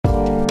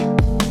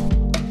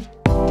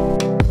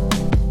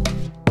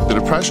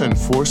depression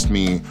forced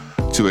me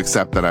to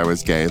accept that I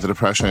was gay. The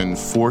depression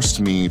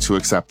forced me to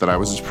accept that I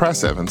was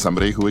depressive and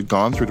somebody who had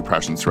gone through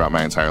depression throughout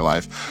my entire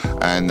life.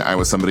 And I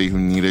was somebody who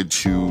needed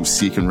to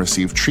seek and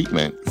receive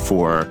treatment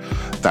for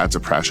that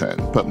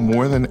depression. But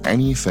more than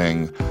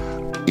anything,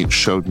 it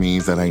showed me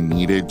that I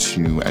needed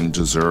to and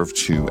deserved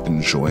to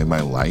enjoy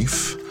my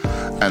life.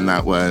 And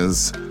that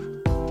was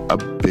a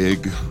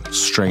big,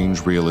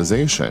 strange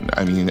realization.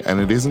 I mean, and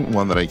it isn't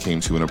one that I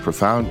came to in a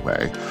profound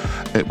way.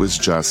 It was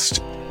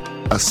just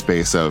a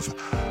space of,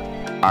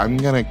 I'm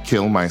going to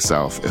kill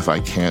myself if I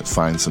can't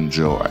find some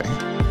joy.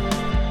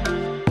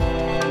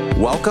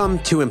 Welcome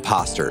to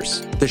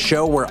Imposters, the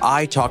show where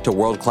I talk to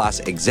world-class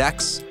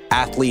execs,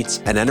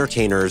 athletes, and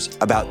entertainers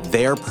about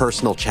their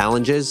personal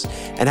challenges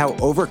and how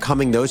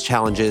overcoming those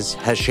challenges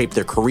has shaped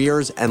their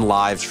careers and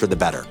lives for the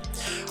better.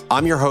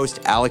 I'm your host,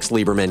 Alex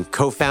Lieberman,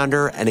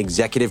 co-founder and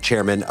executive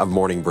chairman of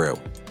Morning Brew.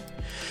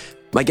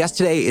 My guest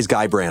today is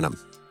Guy Branum.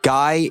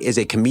 Guy is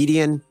a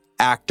comedian,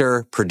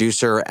 actor,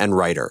 producer, and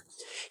writer.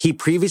 He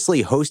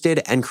previously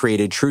hosted and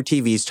created True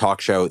TV's talk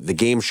show, The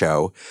Game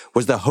Show,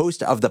 was the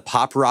host of the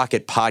Pop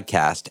Rocket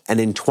podcast, and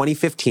in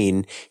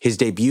 2015, his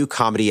debut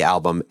comedy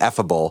album,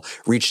 Effable,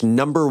 reached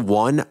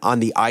 #1 on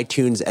the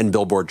iTunes and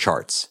Billboard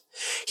charts.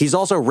 He's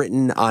also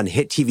written on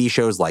hit TV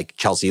shows like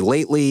Chelsea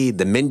Lately,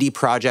 The Mindy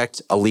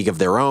Project, A League of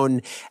Their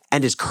Own,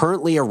 and is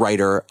currently a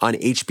writer on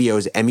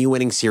HBO's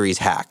Emmy-winning series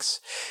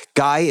Hacks.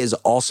 Guy is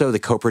also the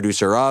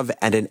co-producer of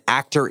and an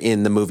actor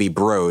in the movie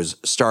Bros,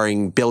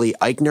 starring Billy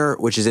Eichner,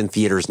 which is in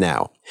theaters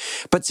now.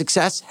 But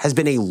success has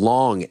been a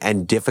long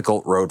and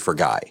difficult road for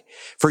Guy.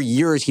 For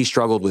years, he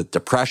struggled with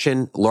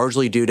depression,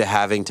 largely due to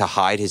having to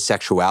hide his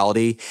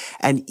sexuality.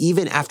 And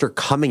even after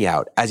coming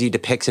out, as he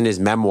depicts in his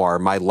memoir,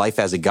 My Life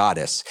as a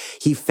Goddess,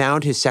 he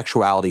found his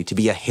sexuality to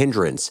be a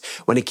hindrance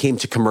when it came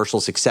to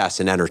commercial success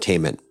and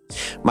entertainment.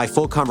 My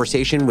full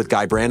conversation with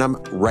Guy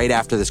Branum right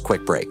after this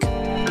quick break.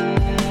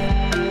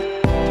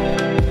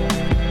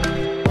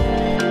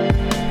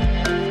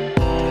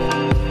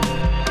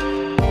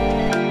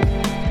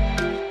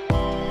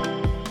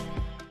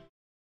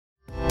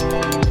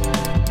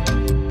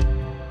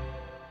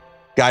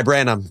 Guy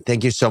Branum,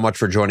 thank you so much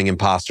for joining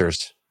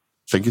Imposters.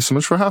 Thank you so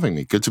much for having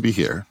me. Good to be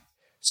here.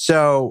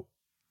 So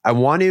I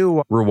want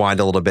to rewind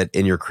a little bit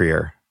in your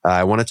career.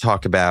 I want to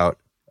talk about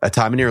a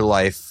time in your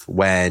life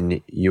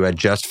when you had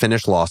just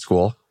finished law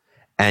school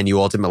and you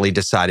ultimately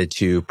decided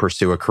to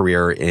pursue a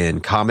career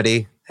in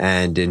comedy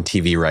and in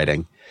TV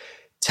writing.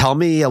 Tell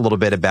me a little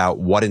bit about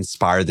what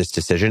inspired this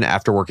decision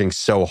after working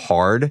so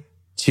hard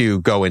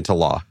to go into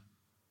law.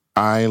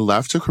 I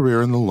left a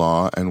career in the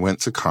law and went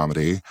to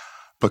comedy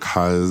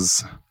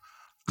because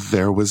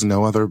there was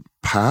no other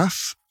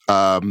path,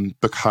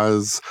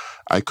 because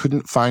I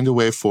couldn't find a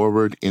way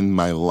forward in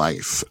my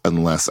life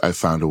unless I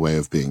found a way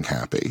of being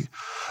happy.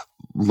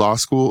 Law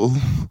school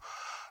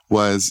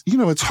was,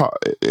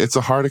 it's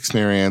a hard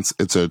experience.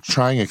 It's a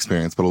trying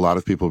experience, but a lot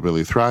of people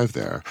really thrive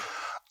there.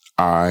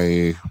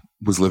 I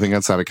was living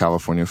outside of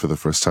California for the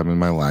first time in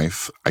my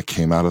life. I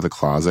came out of the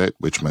closet,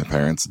 which my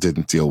parents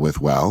didn't deal with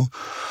well.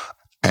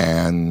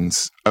 And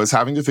I was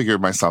having to figure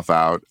myself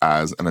out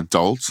as an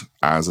adult,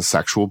 as a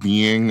sexual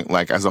being,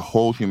 like as a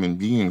whole human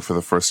being for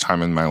the first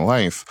time in my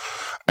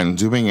life, and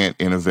doing it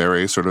in a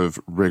very sort of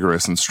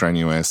rigorous and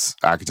strenuous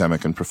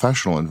academic and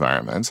professional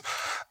environment.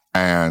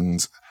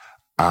 And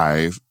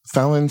I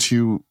fell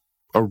into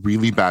a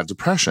really bad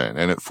depression,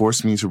 and it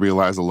forced me to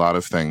realize a lot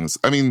of things.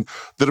 I mean,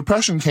 the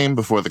depression came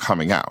before the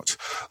coming out.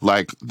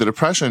 Like, the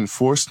depression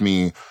forced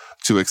me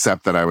to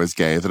accept that I was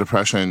gay. The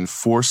depression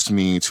forced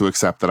me to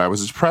accept that I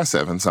was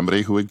depressive and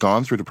somebody who had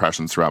gone through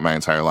depression throughout my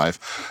entire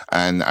life.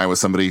 And I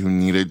was somebody who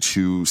needed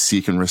to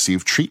seek and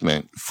receive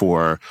treatment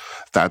for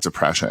that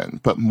depression.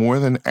 But more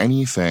than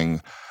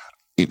anything,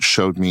 it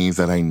showed me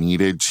that I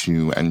needed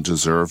to and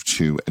deserved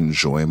to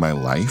enjoy my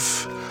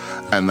life.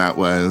 And that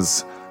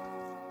was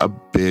a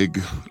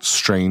big,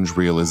 strange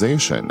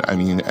realization. I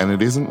mean, and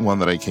it isn't one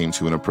that I came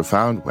to in a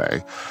profound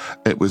way.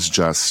 It was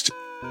just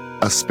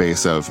a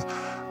space of,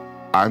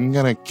 I'm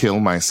going to kill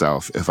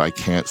myself if I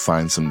can't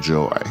find some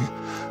joy.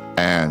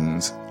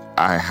 And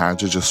I had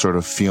to just sort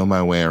of feel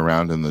my way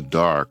around in the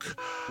dark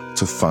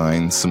to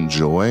find some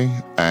joy.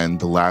 And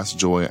the last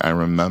joy I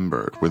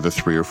remembered were the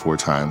 3 or 4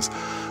 times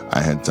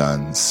I had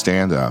done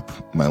stand-up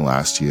my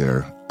last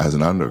year as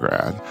an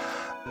undergrad.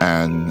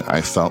 And I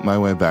felt my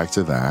way back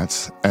to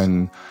that.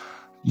 And,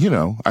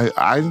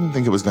 I didn't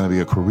think it was going to be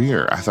a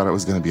career. I thought it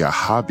was going to be a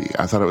hobby.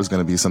 I thought it was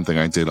going to be something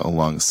I did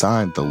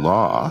alongside the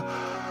law.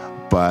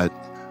 But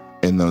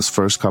in those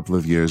first couple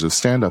of years of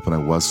stand-up, and I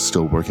was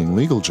still working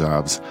legal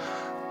jobs,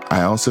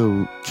 I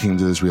also came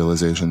to this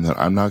realization that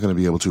I'm not going to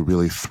be able to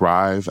really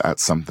thrive at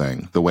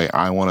something the way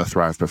I want to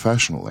thrive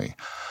professionally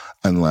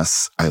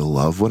unless I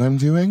love what I'm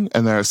doing.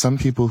 And there are some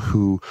people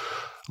who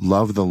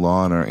love the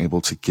law and are able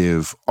to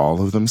give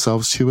all of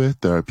themselves to it.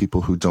 There are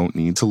people who don't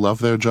need to love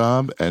their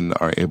job and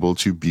are able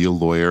to be a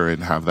lawyer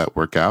and have that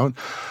work out.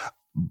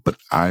 But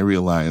I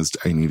realized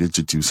I needed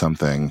to do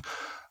something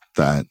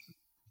that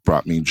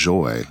brought me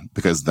joy,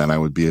 because then I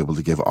would be able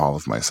to give all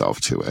of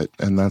myself to it.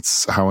 And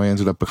that's how I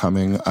ended up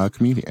becoming a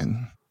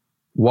comedian.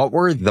 What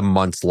were the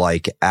months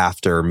like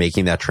after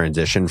making that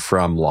transition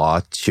from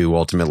law to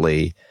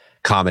ultimately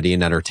comedy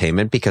and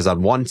entertainment? Because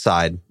on one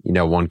side,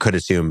 one could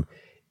assume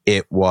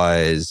it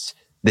was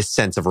this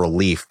sense of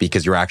relief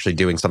because you're actually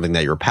doing something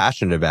that you're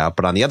passionate about.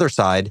 But on the other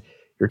side,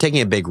 you're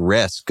taking a big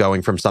risk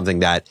going from something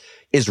that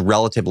is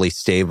relatively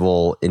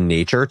stable in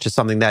nature to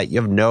something that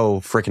you have no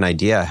freaking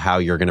idea how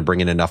you're going to bring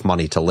in enough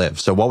money to live.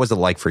 So what was it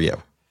like for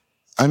you?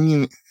 I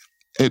mean,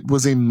 it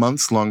was a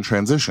months-long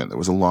transition. There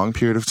was a long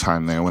period of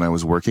time there when I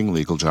was working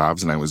legal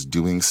jobs and I was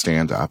doing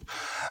stand-up,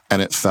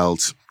 and it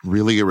felt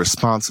really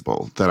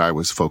irresponsible that I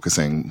was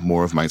focusing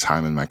more of my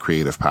time and my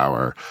creative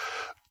power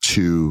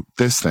to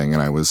this thing,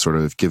 and I was sort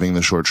of giving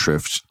the short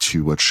shrift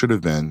to what should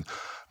have been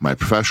my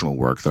professional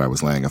work that I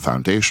was laying a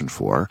foundation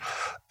for.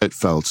 It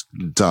felt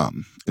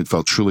dumb. It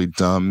felt truly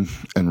dumb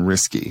and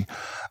risky.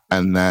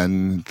 And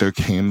then there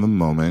came the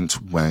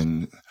moment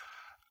when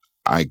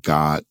I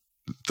got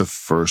the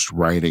first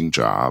writing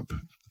job.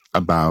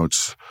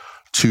 About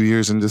 2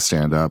 years into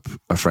stand-up,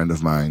 a friend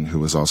of mine who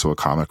was also a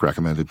comic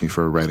recommended me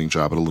for a writing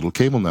job at a little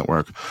cable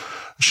network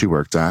she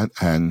worked at,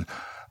 and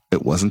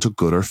it wasn't a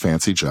good or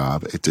fancy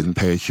job. It didn't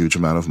pay a huge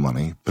amount of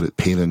money, but it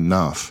paid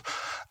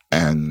enough,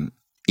 and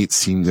it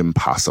seemed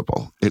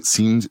impossible. It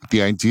seemed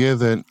the idea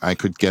that I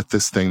could get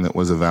this thing that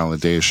was a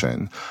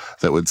validation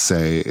that would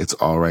say it's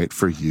all right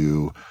for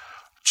you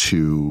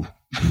to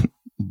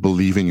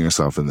believe in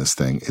yourself in this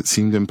thing. It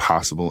seemed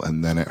impossible,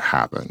 and then it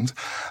happened.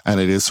 And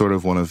it is sort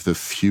of one of the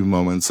few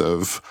moments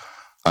of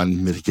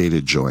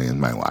unmitigated joy in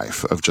my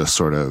life, of just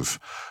sort of,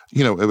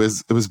 it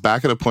was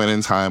back at a point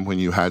in time when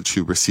you had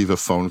to receive a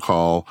phone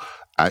call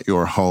at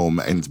your home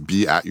and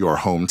be at your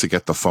home to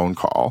get the phone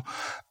call.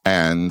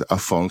 And a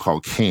phone call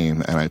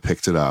came, and I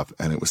picked it up,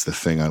 and it was the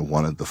thing I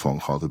wanted the phone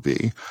call to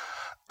be.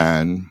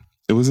 And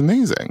it was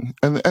amazing.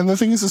 And the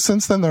thing is,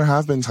 since then, there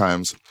have been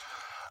times,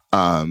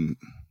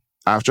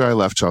 after I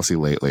left Chelsea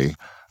Lately,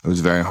 it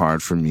was very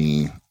hard for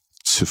me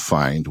to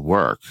find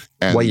work.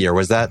 And what year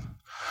was that?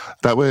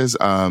 That was,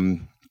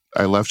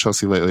 I left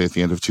Chelsea Lately at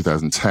the end of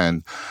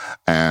 2010,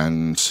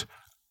 and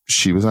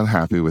she was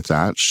unhappy with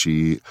that.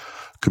 She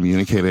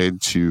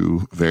communicated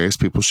to various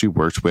people she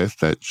worked with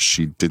that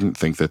she didn't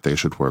think that they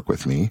should work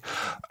with me.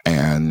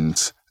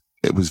 And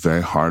it was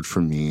very hard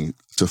for me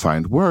to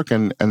find work.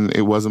 And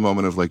it was a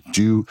moment of like,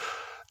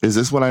 is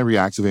this when I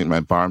reactivate my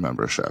bar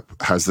membership?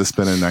 Has this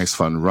been a nice,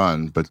 fun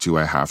run, but do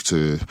I have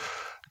to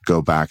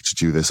go back to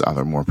do this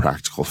other, more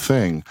practical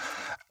thing?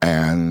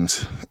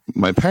 And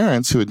my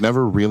parents, who had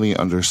never really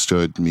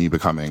understood me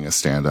becoming a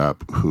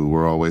stand-up, who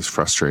were always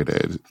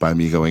frustrated by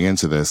me going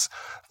into this,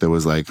 there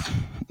was like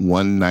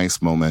one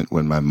nice moment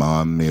when my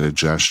mom made a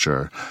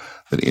gesture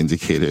that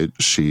indicated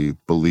she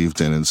believed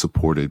in and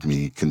supported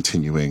me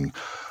continuing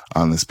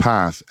on this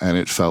path. And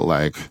it felt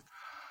like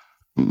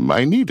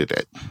I needed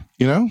it,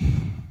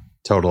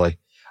 Totally.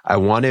 I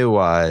want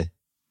to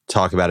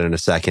talk about it in a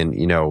second,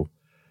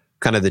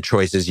 kind of the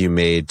choices you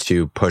made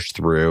to push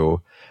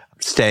through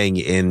staying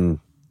in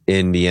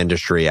the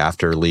industry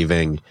after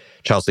leaving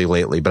Chelsea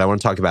Lately. But I want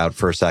to talk about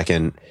for a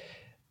second,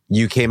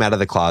 you came out of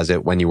the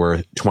closet when you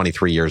were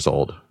 23 years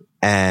old.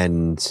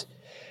 And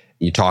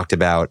you talked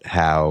about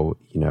how,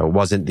 it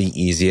wasn't the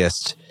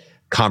easiest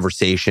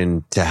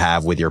conversation to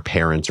have with your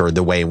parents or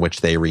the way in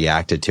which they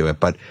reacted to it.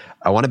 But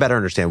I want to better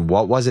understand,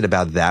 what was it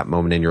about that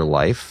moment in your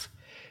life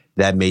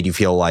that made you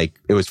feel like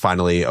it was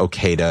finally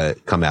okay to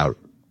come out?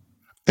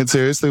 It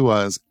seriously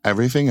was.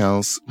 Everything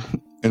else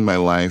in my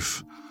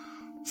life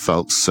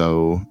felt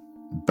so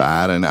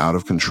bad and out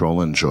of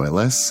control and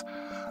joyless.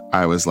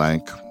 I was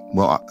like,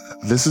 well,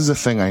 this is a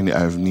thing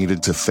I've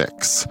needed to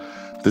fix.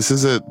 This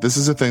is a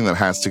thing that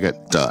has to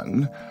get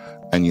done,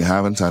 and you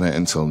haven't done it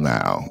until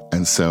now.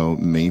 And so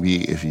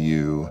maybe if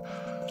you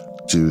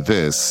do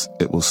this,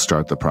 it will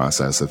start the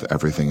process of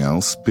everything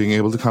else being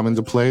able to come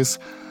into place.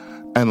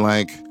 And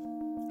like,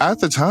 at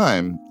the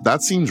time,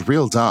 that seemed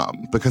real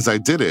dumb because I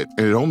did it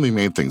and it only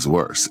made things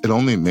worse. It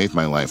only made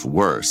my life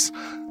worse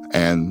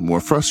and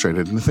more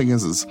frustrated. And the thing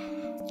is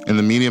in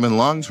the medium and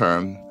long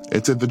term,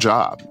 it did the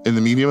job. In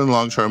the medium and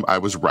long term, I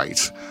was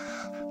right.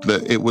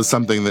 That it was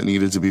something that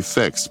needed to be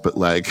fixed. But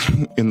like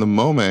in the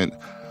moment,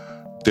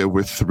 there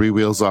were 3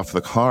 wheels off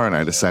the car and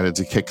I decided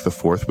to kick the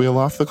 4th wheel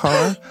off the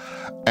car.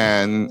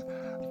 And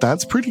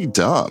that's pretty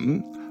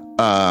dumb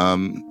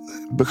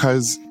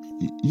because,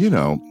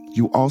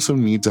 you also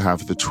need to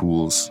have the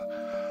tools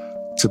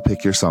to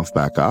pick yourself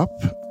back up.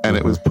 And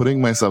it was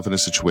putting myself in a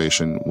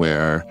situation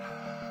where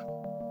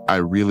I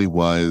really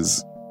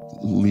was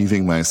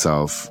leaving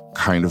myself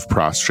kind of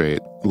prostrate,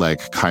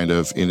 like kind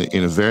of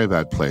in a very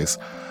bad place.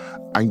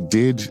 I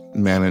did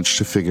manage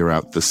to figure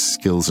out the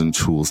skills and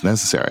tools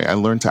necessary. I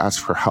learned to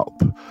ask for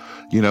help,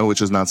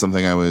 which is not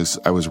something I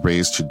was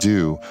raised to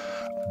do.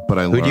 But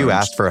I learned. Who do you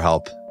ask for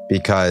help?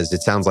 Because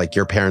it sounds like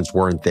your parents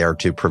weren't there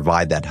to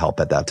provide that help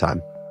at that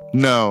time.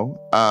 No.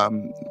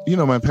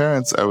 My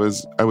parents, I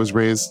was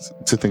raised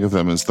to think of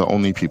them as the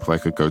only people I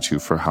could go to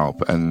for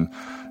help. And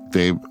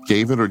They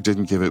gave it or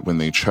didn't give it when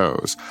they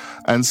chose.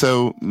 And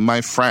so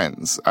my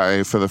friends,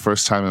 for the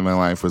first time in my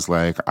life, was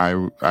like,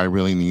 I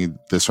really need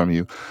this from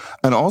you.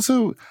 And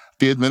also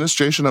the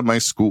administration at my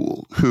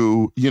school,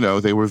 who,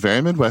 they were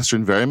very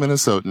Midwestern, very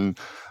Minnesotan,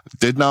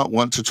 did not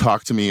want to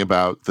talk to me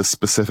about the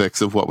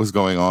specifics of what was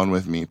going on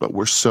with me, but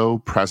were so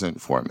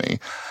present for me.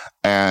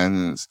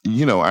 And,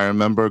 I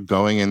remember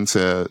going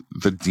into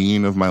the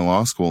dean of my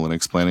law school and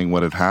explaining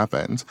what had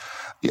happened.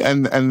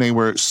 And they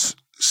were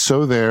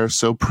so there,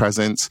 so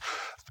present.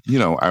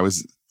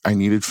 I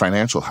needed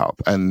financial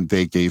help, and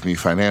they gave me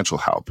financial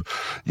help,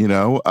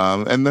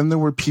 and then there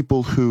were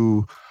people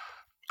who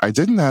I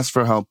didn't ask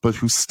for help, but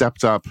who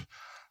stepped up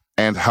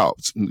and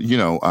helped.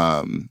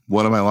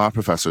 One of my law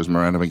professors,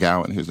 Miranda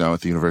McGowan, who's now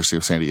at the University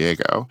of San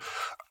Diego,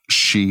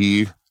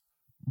 she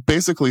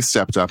basically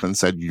stepped up and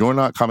said, "You're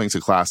not coming to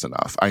class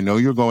enough. I know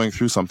you're going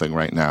through something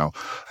right now,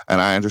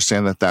 and I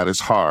understand that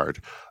is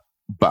hard,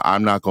 but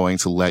I'm not going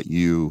to let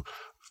you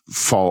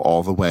fall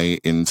all the way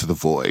into the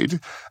void."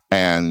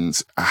 And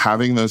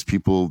having those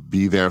people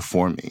be there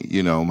for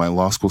me, my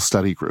law school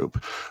study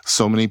group,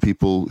 so many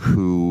people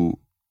who,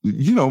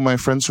 my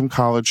friends from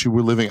college who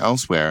were living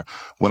elsewhere,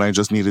 when I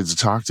just needed to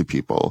talk to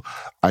people,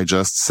 I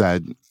just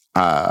said,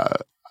 I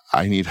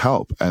need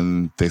help.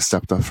 And they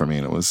stepped up for me.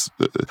 And it was,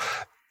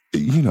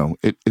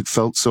 it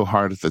felt so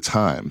hard at the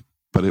time,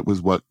 but it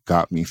was what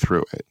got me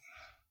through it.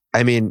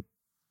 I mean,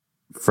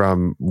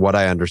 from what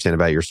I understand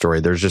about your story,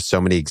 there's just so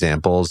many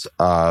examples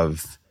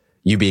of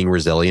you being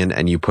resilient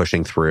and you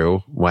pushing through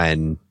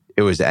when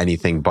it was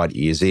anything but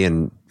easy.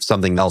 And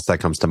something else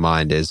that comes to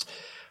mind is,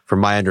 from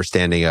my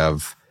understanding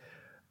of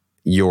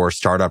your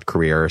startup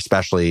career,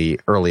 especially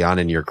early on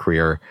in your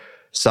career,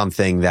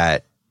 something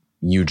that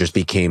you just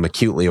became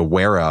acutely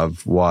aware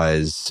of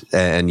was,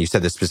 and you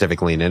said this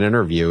specifically in an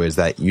interview, is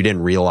that you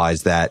didn't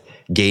realize that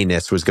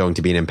gayness was going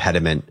to be an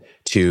impediment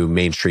to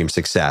mainstream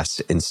success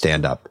in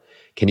stand-up.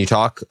 Can you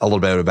talk a little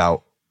bit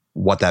about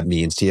what that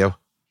means to you?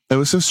 It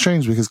was so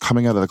strange because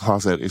coming out of the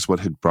closet is what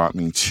had brought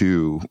me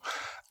to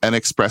an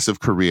expressive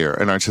career,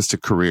 an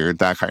artistic career,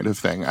 that kind of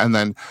thing. And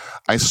then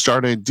I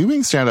started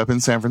doing stand-up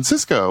in San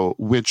Francisco,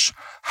 which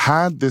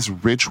had this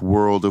rich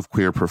world of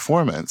queer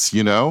performance,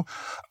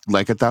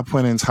 Like at that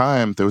point in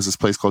time, there was this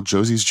place called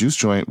Josie's Juice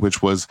Joint,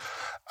 which was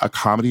a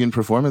comedy and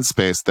performance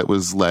space that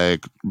was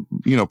like,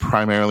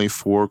 primarily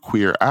for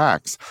queer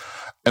acts.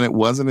 And it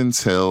wasn't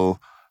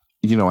until,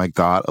 I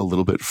got a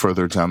little bit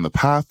further down the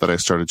path that I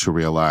started to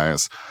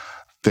realize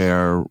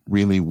there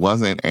really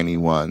wasn't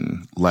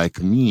anyone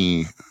like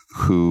me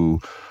who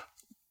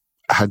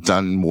had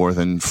done more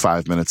than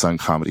 5 minutes on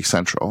Comedy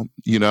Central,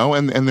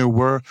 and there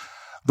were,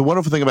 the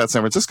wonderful thing about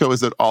San Francisco is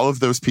that all of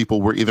those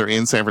people were either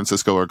in San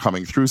Francisco or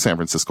coming through San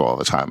Francisco all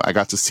the time. I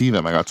got to see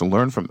them. I got to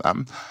learn from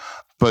them.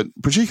 But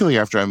particularly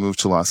after I moved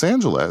to Los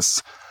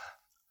Angeles,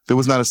 there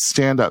was not a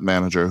stand-up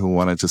manager who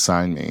wanted to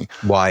sign me.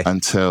 Why?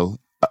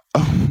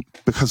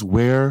 Because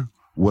where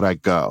would I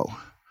go?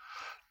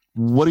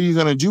 What are you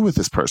going to do with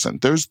this person?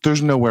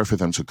 There's nowhere for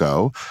them to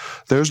go.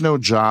 There's no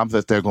job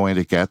that they're going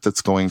to get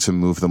that's going to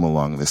move them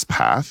along this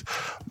path.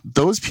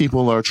 Those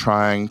people are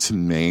trying to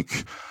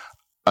make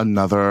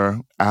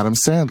another Adam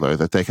Sandler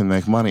that they can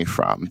make money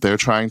from. They're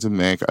trying to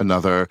make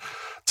another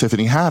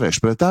Tiffany Haddish.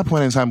 But at that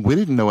point in time, we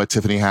didn't know what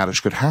Tiffany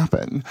Haddish could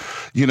happen.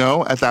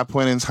 At that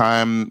point in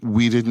time,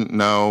 we didn't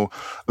know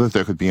that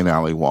there could be an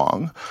Ali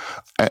Wong.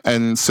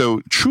 And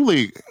so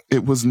truly,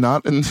 it was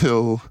not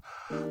until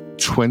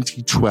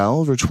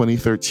 2012 or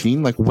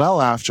 2013, like well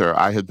after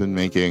I had been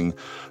making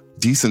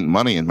decent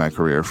money in my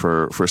career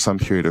for some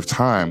period of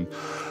time,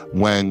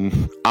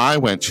 when I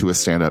went to a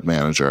stand-up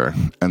manager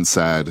and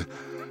said,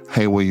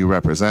 "Hey, will you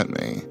represent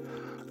me?"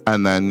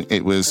 And then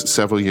it was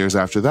several years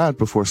after that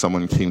before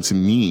someone came to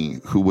me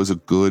who was a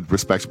good,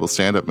 respectable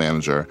stand-up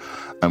manager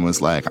and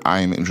was like,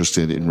 "I am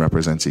interested in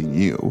representing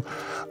you."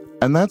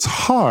 And that's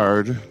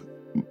hard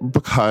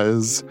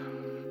because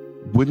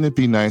wouldn't it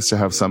be nice to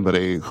have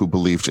somebody who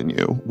believed in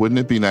you? Wouldn't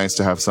it be nice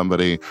to have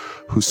somebody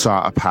who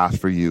saw a path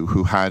for you,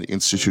 who had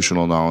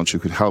institutional knowledge, who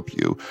could help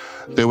you?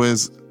 There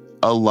was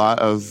a lot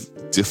of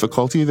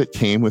difficulty that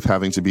came with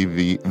having to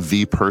be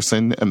the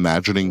person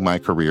imagining my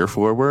career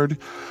forward.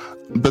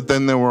 But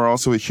then there were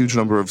also a huge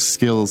number of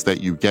skills that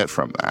you get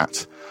from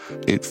that.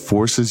 It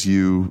forces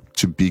you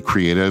to be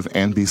creative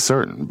and be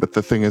certain. But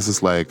the thing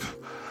is like,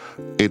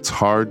 it's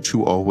hard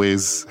to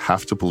always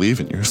have to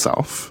believe in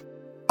yourself.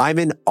 I'm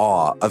in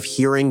awe of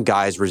hearing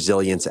Guy's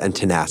resilience and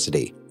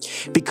tenacity.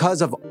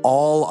 Because of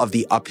all of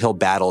the uphill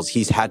battles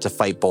he's had to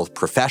fight both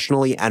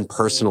professionally and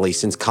personally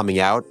since coming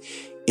out,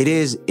 it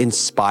is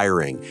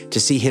inspiring to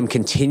see him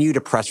continue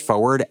to press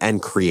forward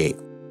and create.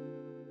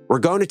 We're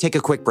going to take a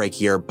quick break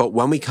here, but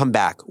when we come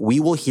back, we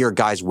will hear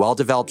Guy's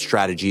well-developed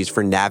strategies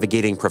for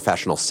navigating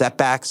professional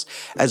setbacks,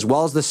 as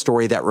well as the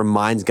story that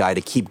reminds Guy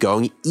to keep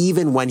going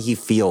even when he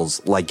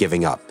feels like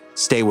giving up.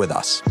 Stay with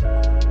us.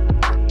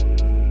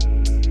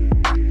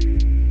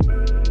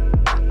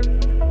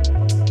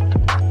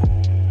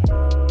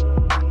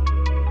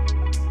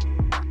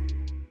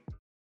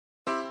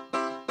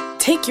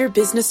 Take Take your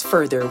business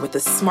further with the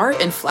smart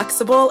and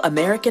flexible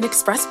American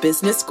Express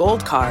Business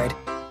Gold Card.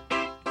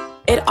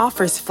 It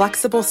offers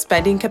flexible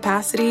spending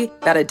capacity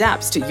that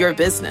adapts to your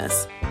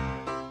business.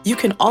 You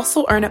can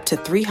also earn up to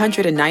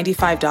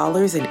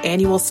 $395 in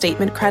annual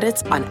statement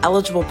credits on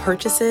eligible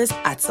purchases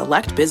at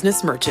select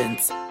business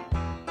merchants.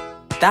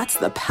 That's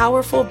the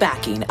powerful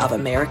backing of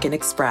American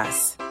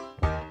Express.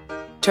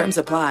 Terms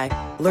apply.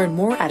 Learn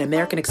more at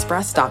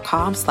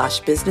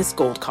americanexpress.com/business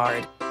gold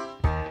card.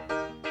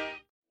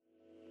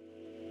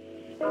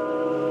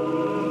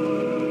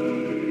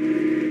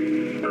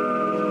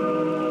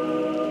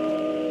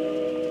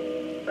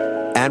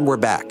 And we're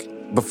back.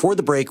 Before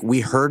the break,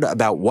 we heard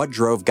about what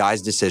drove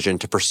Guy's decision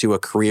to pursue a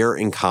career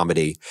in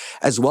comedy,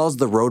 as well as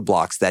the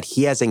roadblocks that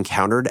he has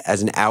encountered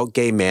as an out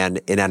gay man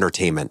in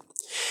entertainment.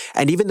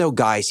 And even though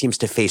Guy seems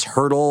to face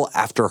hurdle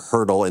after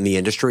hurdle in the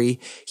industry,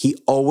 he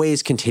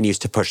always continues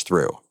to push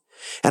through.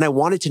 And I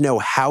wanted to know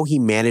how he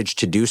managed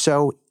to do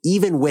so,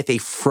 even with a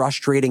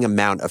frustrating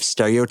amount of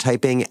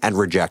stereotyping and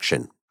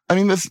rejection. I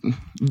mean,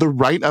 the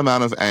right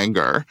amount of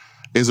anger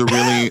is a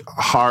really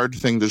hard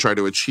thing to try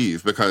to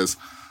achieve, because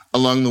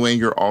along the way,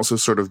 you're also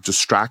sort of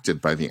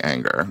distracted by the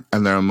anger.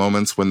 And there are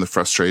moments when the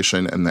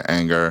frustration and the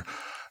anger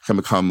can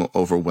become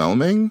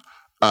overwhelming.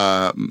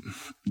 But,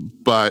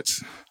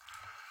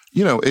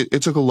 you know,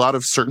 it took a lot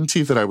of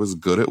certainty that I was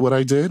good at what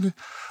I did.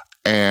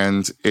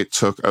 And it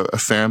took a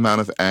fair amount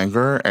of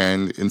anger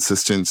and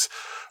insistent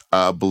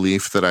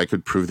belief that I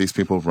could prove these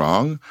people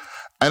wrong.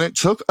 And it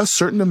took a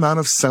certain amount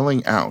of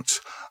selling out.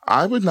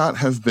 I would not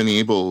have been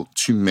able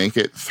to make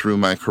it through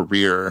my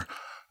career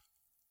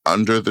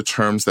under the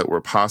terms that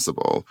were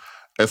possible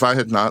if I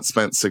had not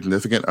spent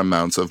significant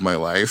amounts of my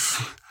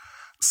life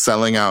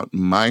selling out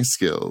my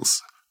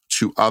skills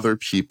to other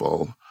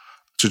people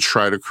to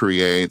try to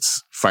create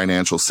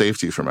financial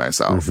safety for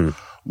myself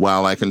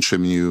while I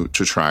continue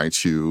to try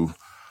to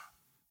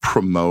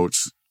promote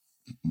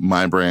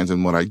my brand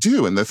and what I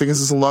do. And the thing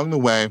is along the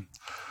way,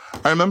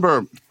 I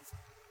remember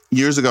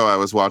years ago, I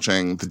was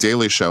watching The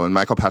Daily Show, and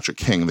Michael Patrick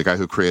King, the guy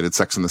who created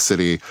Sex and the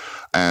City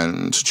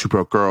and Two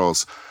Broke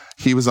Girls,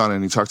 he was on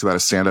and he talked about a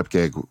stand-up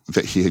gig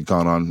that he had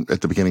gone on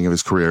at the beginning of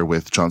his career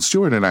with Jon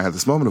Stewart. And I had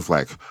this moment of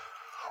like,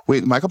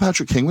 wait, Michael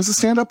Patrick King was a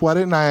stand-up? Why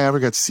didn't I ever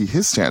get to see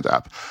his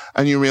stand-up?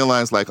 And you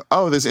realize like,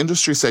 oh, this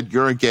industry said,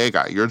 you're a gay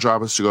guy. Your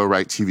job is to go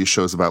write TV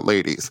shows about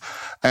ladies.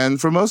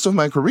 And for most of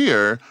my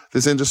career,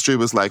 this industry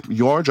was like,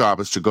 your job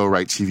is to go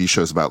write TV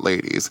shows about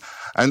ladies.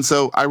 And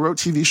so I wrote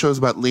TV shows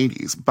about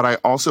ladies, but I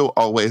also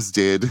always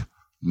did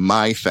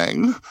my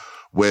thing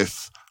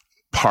with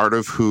part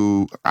of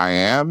who I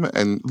am.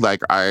 And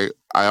like, I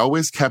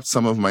always kept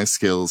some of my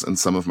skills and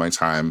some of my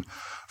time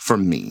for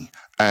me.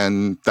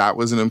 And that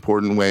was an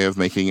important way of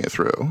making it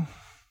through.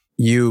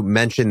 You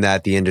mentioned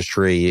that the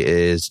industry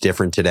is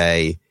different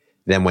today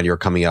than when you were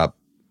coming up.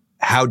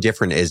 How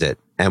different is it?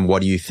 And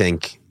what do you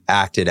think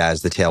acted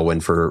as the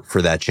tailwind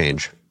for that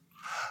change?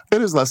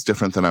 It is less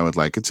different than I would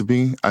like it to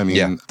be. I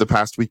mean, The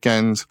past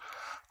weekend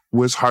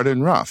was hard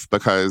and rough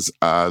because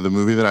the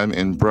movie that I'm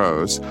in,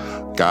 Bros,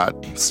 got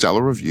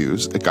stellar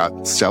reviews. It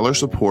got stellar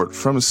support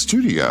from a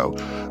studio,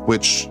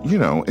 which, you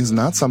know, is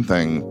not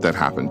something that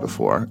happened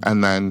before.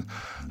 And then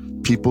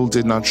people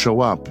did not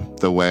show up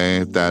the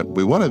way that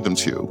we wanted them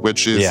to,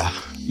 which is,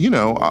 you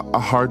know, a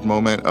hard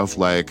moment of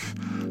like,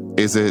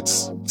 is it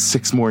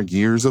 6 more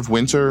years of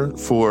winter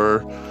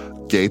for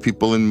gay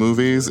people in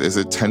movies? Is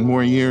it 10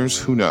 more years?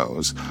 Who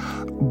knows?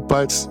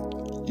 But,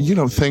 you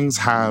know, things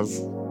have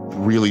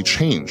really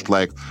changed.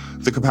 Like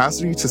the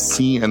capacity to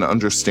see and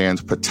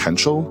understand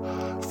potential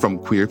from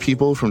queer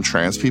people, from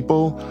trans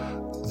people,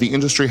 the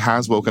industry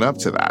has woken up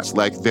to that.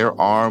 Like there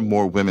are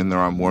more women, there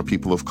are more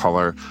people of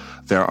color,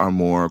 there are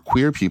more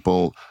queer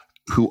people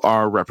who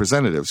are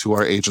representatives, who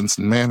are agents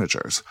and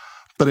managers.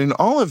 But in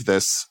all of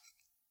this,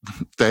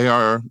 they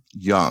are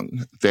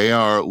young, they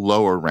are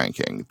lower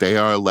ranking, they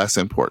are less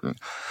important.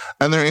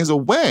 And there is a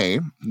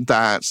way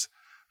that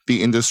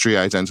the industry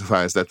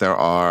identifies that there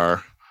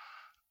are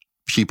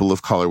people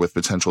of color with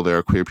potential, there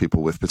are queer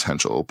people with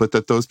potential, but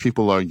that those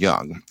people are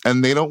young.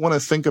 And they don't want to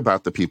think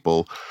about the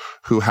people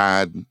who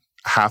had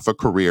half a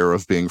career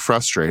of being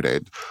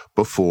frustrated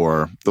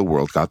before the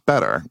world got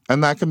better.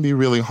 And that can be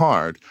really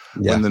hard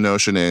when the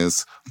notion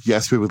is,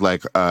 yes, we would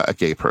like a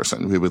gay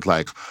person. We would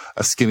like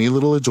a skinny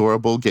little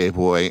adorable gay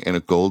boy in a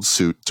gold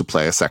suit to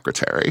play a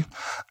secretary.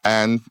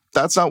 And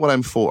that's not what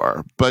I'm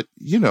for. But,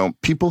 you know,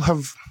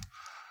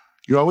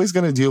 you're always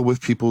going to deal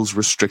with people's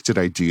restricted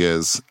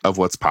ideas of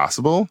what's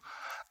possible.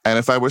 And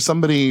if I were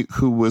somebody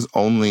who was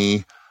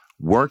only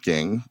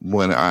working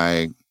when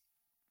I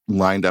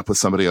lined up with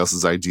somebody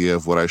else's idea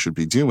of what I should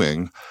be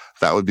doing,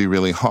 that would be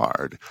really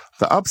hard.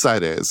 The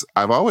upside is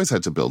I've always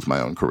had to build my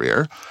own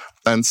career.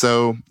 And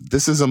so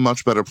this is a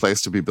much better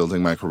place to be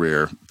building my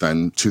career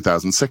than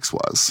 2006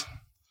 was.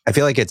 I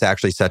feel like it's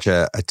actually such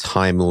a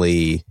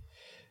timely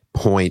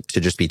point to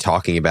just be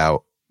talking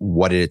about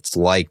what it's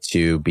like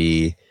to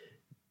be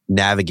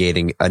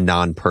navigating a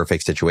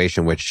non-perfect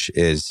situation, which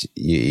is,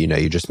 you know,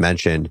 you just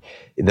mentioned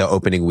the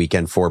opening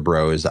weekend for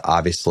Bros.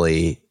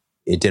 Obviously,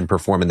 it didn't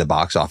perform in the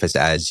box office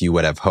as you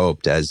would have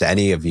hoped, as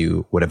any of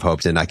you would have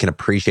hoped. And I can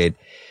appreciate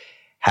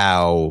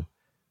how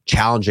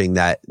challenging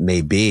that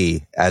may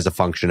be as a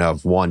function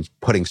of, one,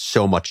 putting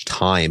so much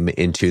time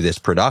into this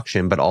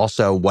production, but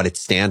also what it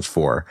stands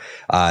for.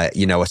 A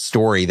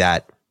story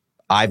that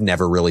I've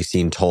never really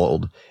seen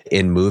told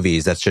in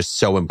movies that's just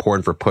so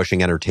important for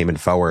pushing entertainment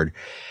forward.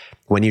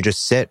 When you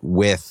just sit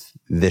with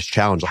this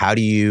challenge, how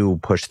do you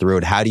push through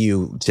it? How do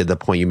you, to the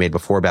point you made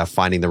before about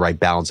finding the right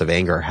balance of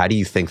anger, how do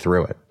you think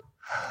through it?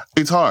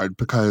 It's hard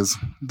because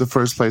the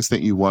first place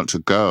that you want to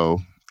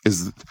go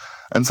is,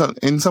 and so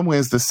in some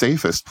ways the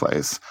safest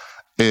place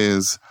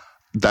is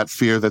that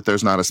fear that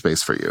there's not a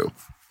space for you.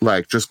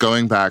 Like, just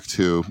going back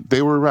to,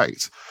 they were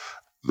right.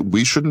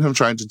 We shouldn't have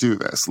tried to do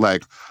this.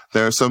 Like,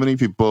 there are so many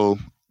people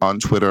on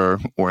Twitter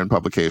or in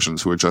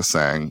publications who are just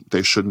saying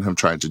they shouldn't have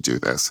tried to do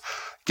this.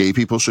 Gay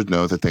people should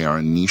know that they are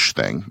a niche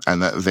thing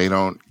and that they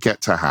don't get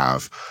to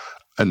have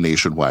a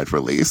nationwide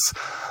release.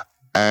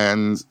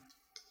 And,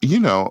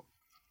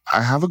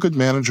 I have a good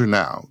manager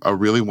now, a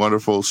really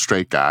wonderful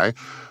straight guy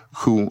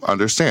who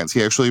understands.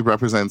 He actually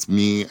represents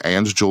me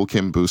and Joel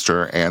Kim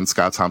Booster and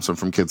Scott Thompson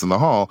from Kids in the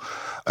Hall.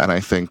 And I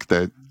think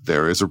that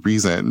there is a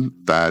reason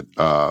that,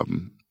 I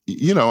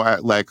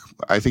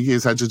think he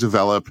has had to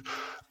develop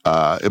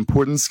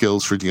important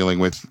skills for dealing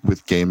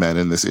with gay men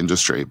in this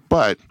industry.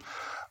 But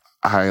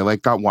I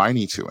got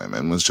whiny to him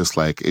and was just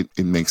like, it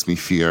makes me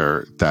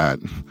fear that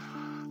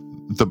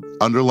the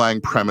underlying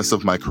premise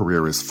of my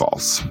career is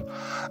false.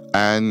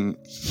 And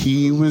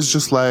he was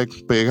just like,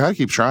 but you gotta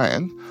keep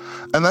trying.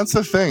 And that's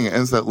the thing,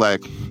 is that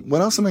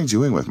what else am I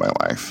doing with my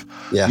life?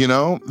 Yeah.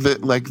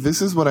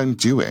 This is what I'm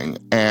doing.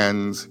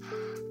 And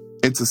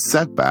it's a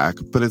setback,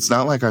 but it's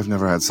not like I've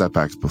never had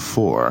setbacks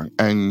before.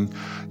 And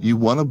you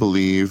want to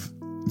believe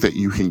that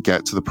you can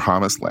get to the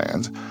promised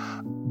land,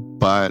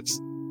 but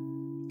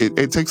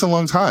it takes a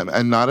long time.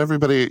 And not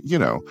everybody,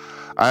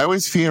 I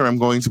always fear I'm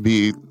going to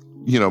be,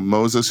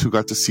 Moses who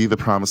got to see the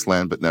promised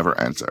land but never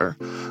enter.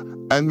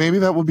 And maybe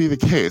that will be the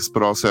case,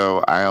 but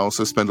I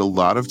also spend a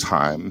lot of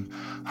time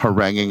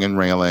haranguing and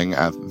railing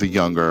at the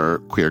younger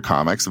queer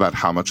comics about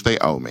how much they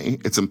owe me.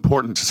 It's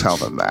important to tell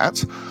them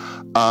that.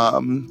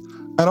 And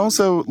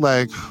also,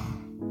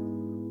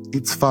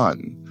 it's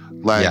fun.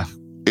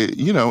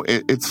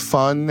 It's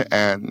fun,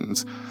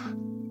 and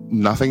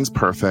nothing's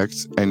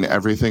perfect, and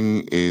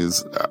everything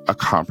is a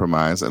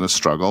compromise and a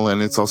struggle.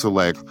 And it's also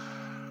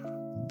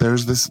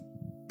there's this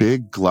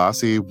big,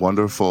 glossy,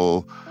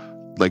 wonderful,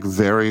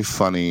 very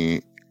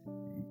funny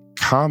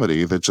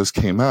comedy that just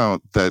came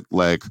out that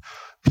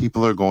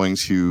people are going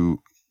to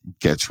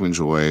get to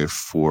enjoy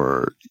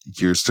for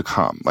years to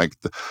come.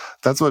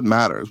 That's what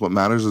matters. What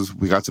matters is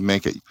we got to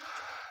make it.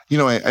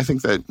 I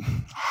think that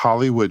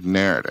Hollywood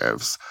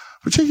narratives,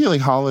 particularly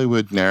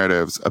Hollywood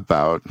narratives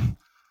about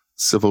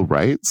civil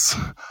rights,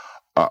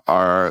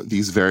 are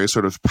these very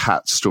sort of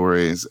pat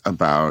stories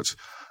about,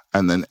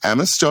 and then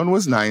Emma Stone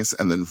was nice,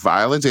 and then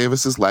Viola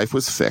Davis's life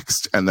was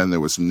fixed, and then there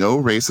was no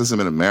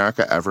racism in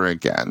America ever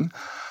again.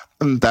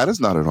 And that is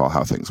not at all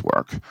how things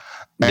work.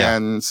 Yeah.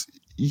 And,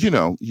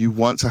 you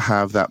want to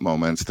have that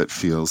moment that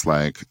feels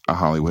like a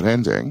Hollywood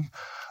ending,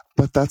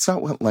 but that's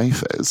not what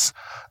life is.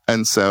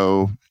 And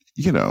so,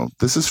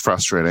 this is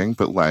frustrating,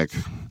 but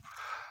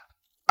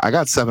I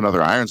got 7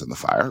 other irons in the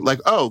fire.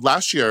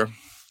 Last year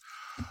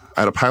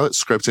I had a pilot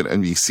script at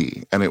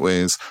NBC, and it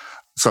was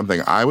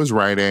something I was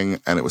writing,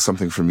 and it was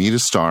something for me to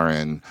star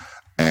in.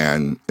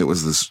 And it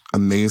was this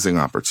amazing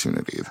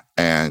opportunity.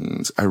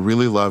 And I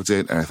really loved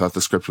it. And I thought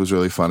the script was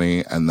really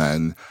funny. And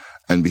then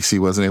NBC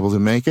wasn't able to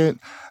make it.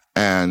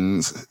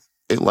 And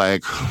it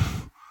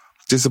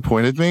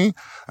disappointed me.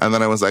 And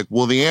then I was like,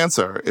 well, the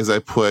answer is I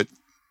put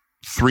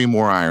 3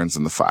 more irons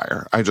in the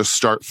fire. I just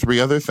start 3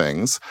 other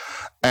things.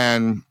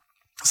 And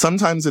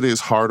sometimes it is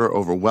hard or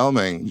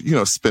overwhelming,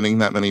 spinning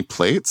that many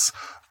plates.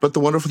 But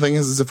the wonderful thing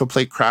is if a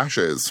plate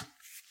crashes,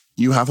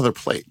 you have other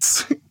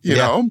plates, you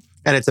know?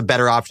 And it's a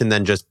better option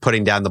than just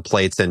putting down the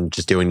plates and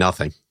just doing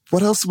nothing.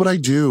 What else would I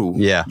do?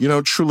 Yeah.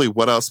 Truly,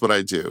 what else would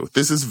I do?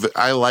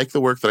 I like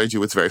the work that I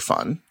do. It's very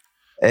fun.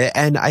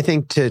 And I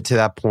think to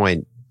that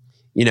point,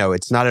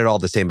 it's not at all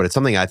the same, but it's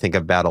something I think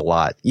about a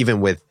lot, even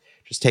with,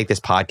 just take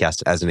this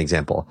podcast as an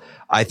example.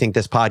 I think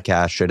this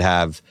podcast should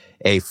have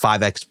a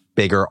 5x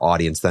bigger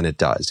audience than it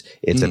does.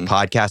 It's a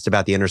podcast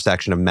about the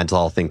intersection of mental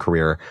health and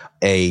career,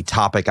 a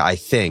topic I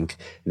think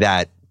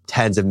that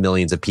tens of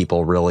millions of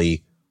people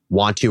really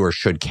want to or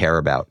should care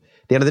about.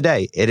 At the end of the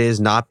day, it is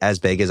not as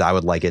big as I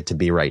would like it to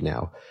be right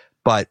now.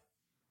 But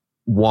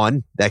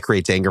one, that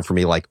creates anger for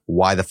me.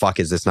 Why the fuck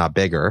is this not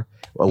bigger?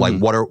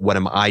 What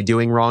am I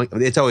doing wrong?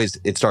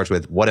 It starts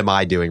with, what am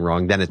I doing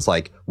wrong? Then it's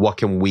what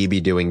can we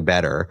be doing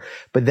better?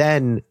 But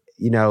then,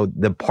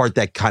 the part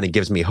that kind of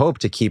gives me hope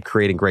to keep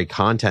creating great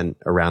content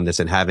around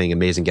this and having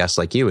amazing guests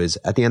like you is,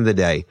 at the end of the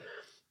day,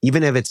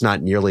 even if it's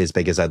not nearly as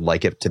big as I'd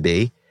like it to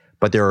be,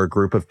 but there are a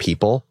group of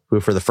people who,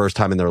 for the first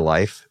time in their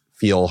life,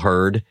 feel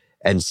heard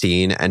and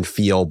seen and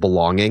feel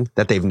belonging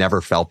that they've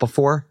never felt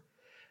before.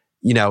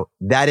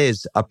 That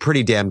is a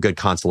pretty damn good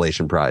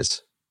consolation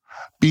prize.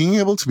 Being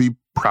able to be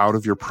proud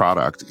of your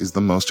product is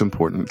the most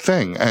important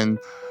thing. And,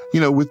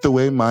 with the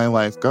way my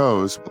life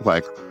goes,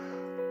 like,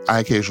 I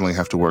occasionally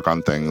have to work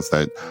on things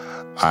that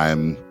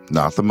I'm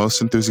not the most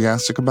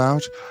enthusiastic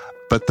about.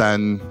 But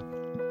then,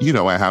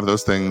 I have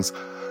those things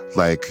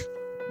like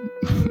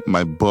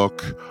my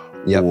book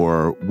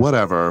or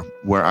whatever,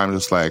 where I'm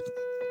just like,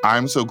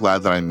 I'm so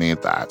glad that I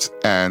made that.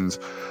 And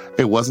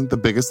it wasn't the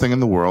biggest thing in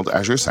the world,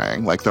 as you're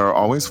saying. Like, there are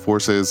always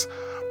forces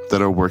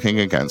that are working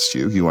against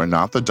you. You are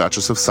not the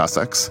Duchess of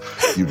Sussex.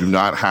 You do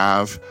not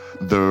have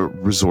the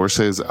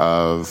resources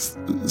of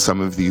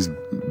some of these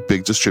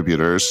big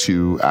distributors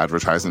to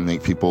advertise and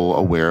make people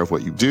aware of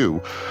what you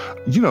do.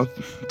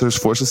 There's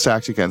forces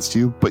stacked against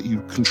you, but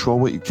you control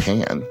what you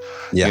can,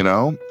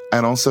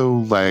 And also,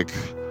 like,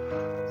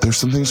 there's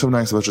something so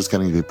nice about just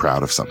getting to be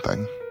proud of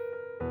something.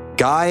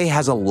 Guy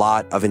has a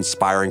lot of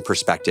inspiring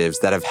perspectives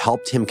that have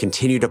helped him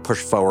continue to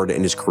push forward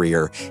in his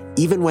career,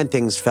 even when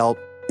things felt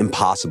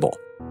impossible.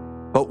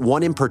 But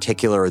one in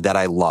particular that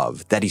I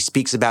love, that he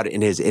speaks about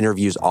in his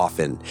interviews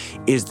often,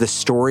 is the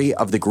story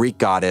of the Greek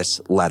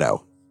goddess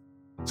Leto.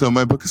 So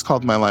my book is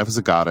called My Life as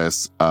a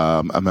Goddess,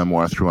 a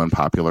memoir through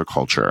unpopular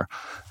culture.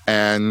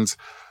 And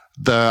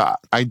the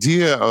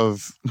idea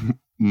of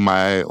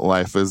my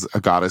life as a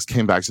goddess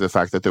came back to the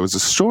fact that there was a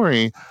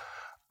story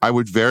I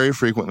would very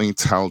frequently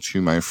tell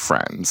to my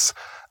friends.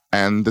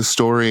 And the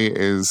story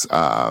is,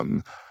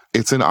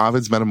 it's in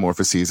Ovid's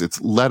Metamorphoses.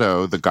 It's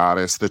Leto, the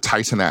goddess, the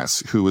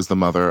Titaness, who was the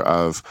mother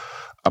of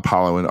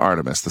Apollo and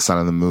Artemis, the sun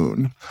and the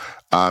moon.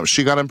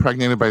 She got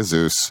impregnated by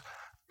Zeus,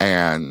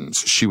 and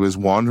she was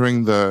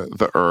wandering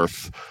the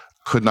earth,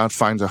 could not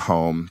find a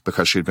home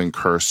because she had been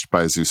cursed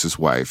by Zeus's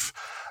wife.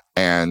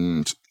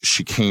 And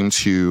she came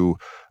to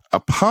a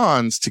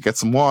pond to get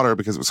some water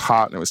because it was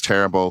hot and it was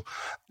terrible.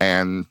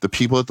 And the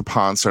people at the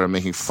pond started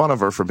making fun of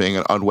her for being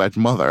an unwed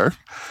mother.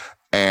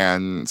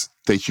 And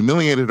they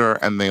humiliated her,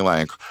 and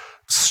they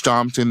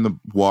stomped in the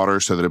water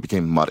so that it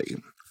became muddy.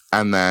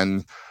 And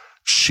then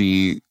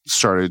she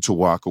started to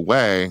walk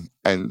away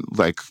and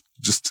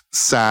just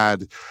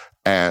sad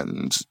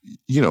and,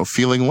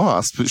 feeling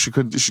lost, but she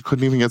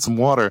couldn't even get some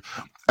water.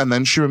 And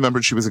then she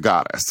remembered she was a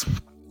goddess.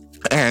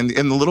 And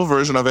in the little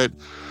version of it,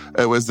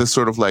 it was this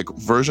sort of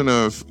version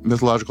of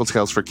mythological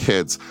tales for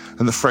kids.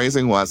 And the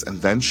phrasing was, and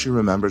then she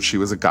remembered she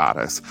was a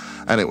goddess.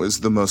 And it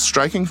was the most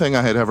striking thing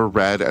I had ever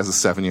read as a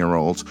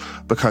 7-year-old,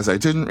 because I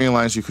didn't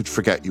realize you could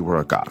forget you were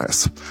a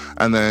goddess.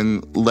 And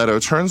then Leto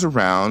turns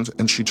around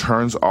and she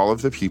turns all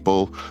of the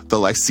people, the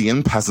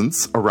Lycian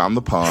peasants around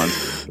the pond,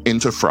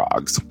 into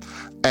frogs.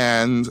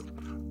 And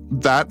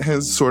that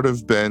has sort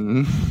of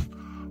been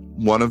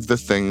one of the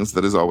things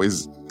that has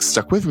always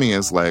stuck with me,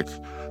 is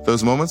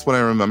those moments when I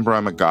remember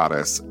I'm a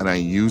goddess and I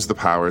use the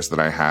powers that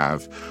I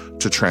have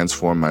to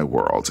transform my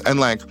world. And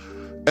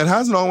it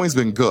hasn't always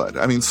been good.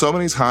 I mean, so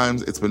many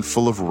times it's been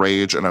full of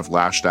rage and I've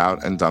lashed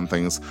out and done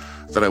things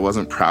that I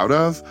wasn't proud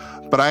of.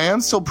 But I am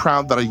still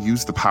proud that I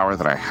used the power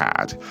that I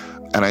had.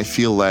 And I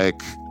feel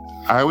like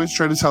I always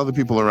try to tell the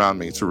people around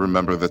me to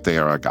remember that they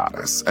are a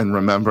goddess and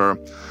remember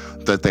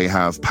that they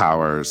have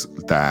powers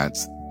that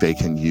they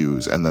can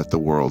use and that the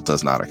world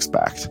does not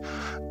expect.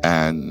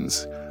 And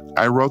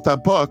I wrote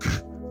that book,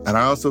 and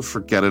I also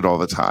forget it all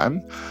the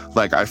time.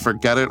 I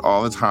forget it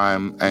all the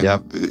time.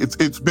 And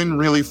it's been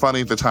really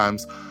funny the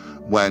times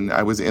when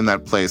I was in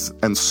that place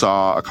and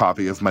saw a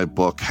copy of my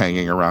book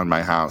hanging around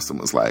my house and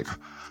was like,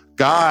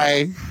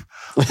 Guy,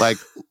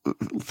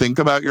 think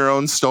about your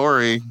own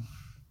story.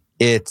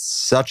 It's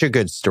such a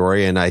good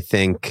story. And I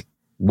think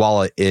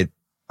while it,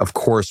 of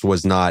course,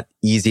 was not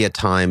easy at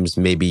times,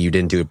 maybe you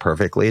didn't do it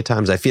perfectly at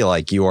times, I feel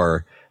like you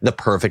are the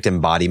perfect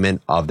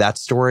embodiment of that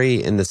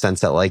story, in the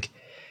sense that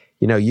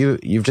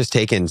you've just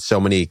taken so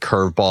many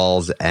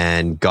curveballs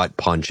and gut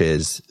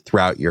punches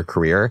throughout your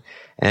career.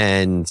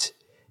 And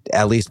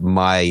at least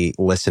my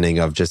listening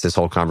of just this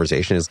whole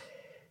conversation is,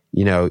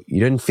 you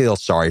didn't feel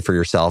sorry for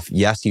yourself.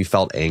 Yes, you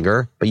felt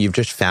anger, but you've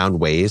just found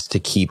ways to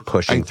keep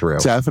pushing through. I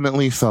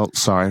definitely felt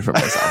sorry for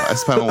myself. I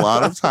spent a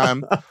lot of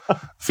time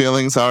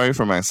feeling sorry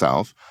for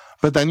myself,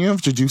 but then you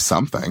have to do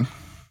something.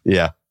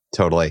 Yeah,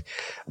 totally.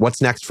 What's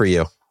next for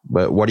you?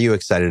 What are you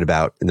excited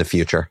about in the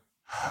future?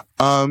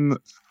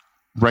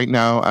 Right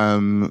now,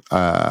 I'm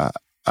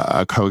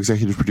a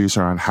co-executive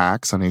producer on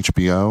Hacks on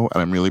HBO,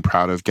 and I'm really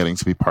proud of getting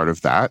to be part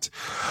of that.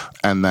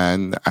 And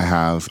then I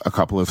have a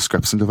couple of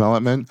scripts in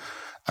development,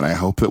 and I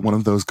hope that one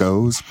of those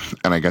goes,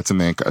 and I get to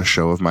make a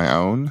show of my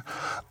own.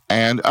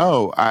 And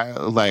I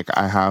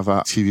have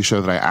a TV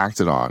show that I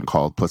acted on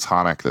called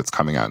Platonic that's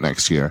coming out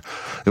next year.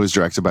 It was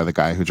directed by the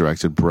guy who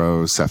directed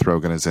Bros. Seth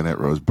Rogen is in it,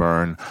 Rose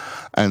Byrne.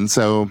 And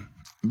so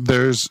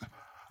there's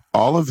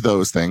all of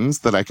those things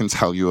that I can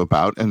tell you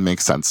about and make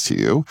sense to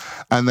you.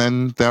 And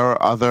then there are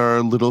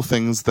other little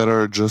things that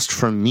are just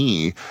for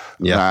me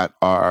that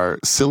are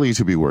silly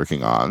to be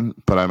working on,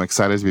 but I'm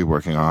excited to be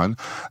working on.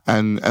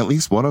 And at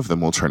least one of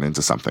them will turn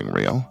into something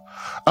real.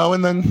 Oh,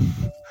 and then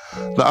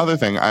the other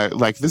thing,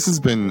 this has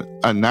been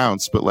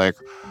announced, but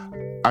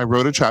I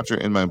wrote a chapter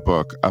in my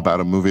book about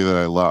a movie that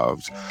I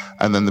loved.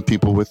 And then the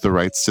people with the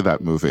rights to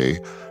that movie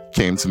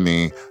came to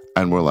me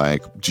and were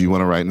like, do you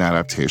want to write an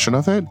adaptation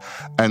of it?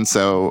 And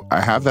so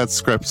I have that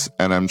script,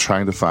 and I'm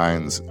trying to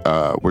find,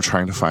 we're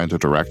trying to find a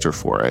director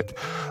for it.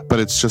 But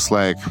it's just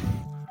like,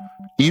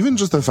 even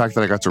just the fact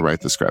that I got to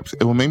write the script,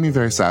 it will make me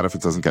very sad if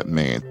it doesn't get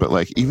made. But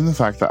like, even the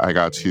fact that I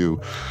got to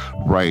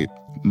write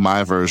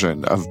my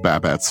version of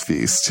Babette's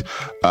Feast,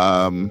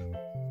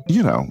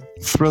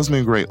 thrills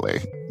me greatly.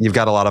 You've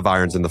got a lot of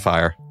irons in the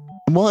fire.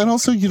 Well, and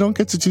also you don't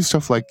get to do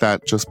stuff like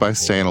that just by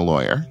staying a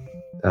lawyer.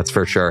 That's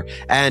for sure.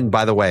 And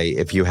by the way,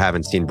 if you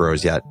haven't seen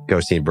Bros yet, go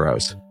see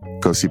Bros.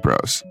 Go see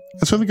Bros.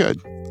 It's really good.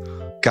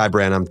 Guy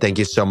Branum, thank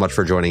you so much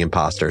for joining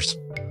Imposters.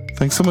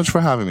 Thanks so much for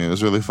having me. It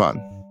was really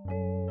fun.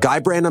 Guy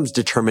Branum's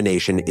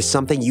determination is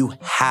something you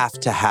have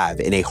to have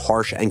in a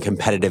harsh and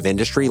competitive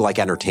industry like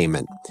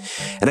entertainment.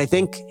 And I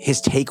think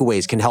his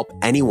takeaways can help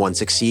anyone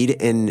succeed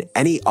in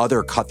any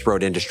other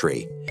cutthroat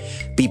industry.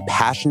 Be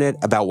passionate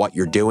about what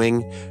you're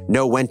doing,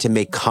 know when to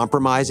make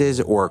compromises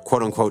or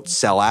quote unquote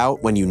sell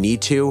out when you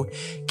need to,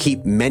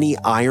 keep many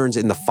irons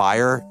in the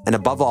fire, and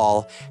above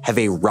all, have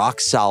a rock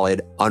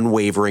solid,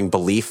 unwavering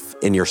belief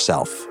in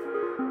yourself.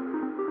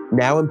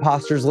 Now,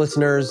 Imposters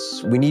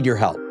listeners, we need your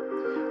help.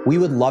 We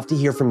would love to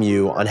hear from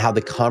you on how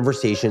the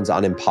conversations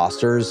on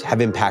Imposters have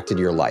impacted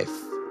your life.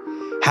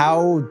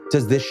 How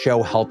does this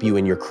show help you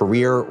in your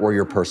career or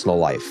your personal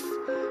life?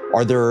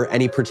 Are there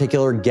any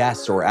particular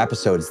guests or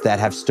episodes that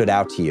have stood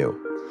out to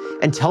you?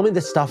 And tell me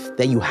the stuff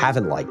that you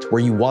haven't liked,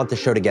 where you want the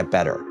show to get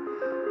better.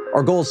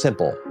 Our goal is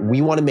simple.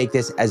 We want to make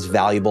this as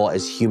valuable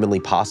as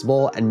humanly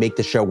possible and make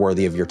the show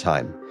worthy of your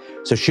time.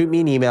 So shoot me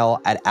an email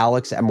at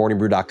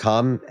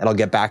alex@morningbrew.com, and I'll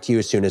get back to you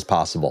as soon as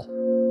possible.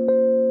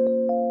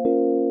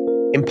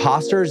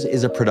 Imposters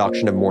is a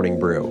production of Morning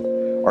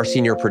Brew. Our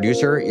senior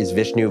producer is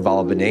Vishnu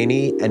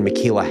Valabaneni, and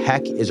Michaela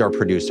Heck is our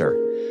producer.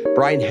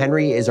 Brian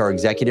Henry is our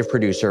executive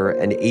producer,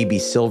 and A.B.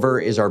 Silver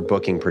is our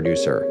booking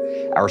producer.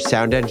 Our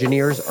sound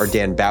engineers are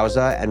Dan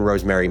Bauza and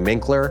Rosemary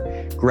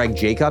Minkler. Greg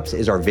Jacobs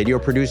is our video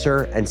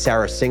producer, and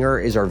Sarah Singer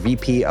is our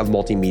VP of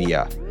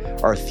Multimedia.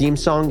 Our theme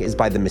song is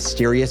by the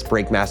mysterious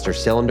Breakmaster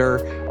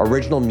Cylinder.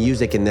 Original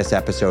music in this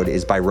episode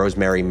is by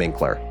Rosemary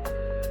Minkler.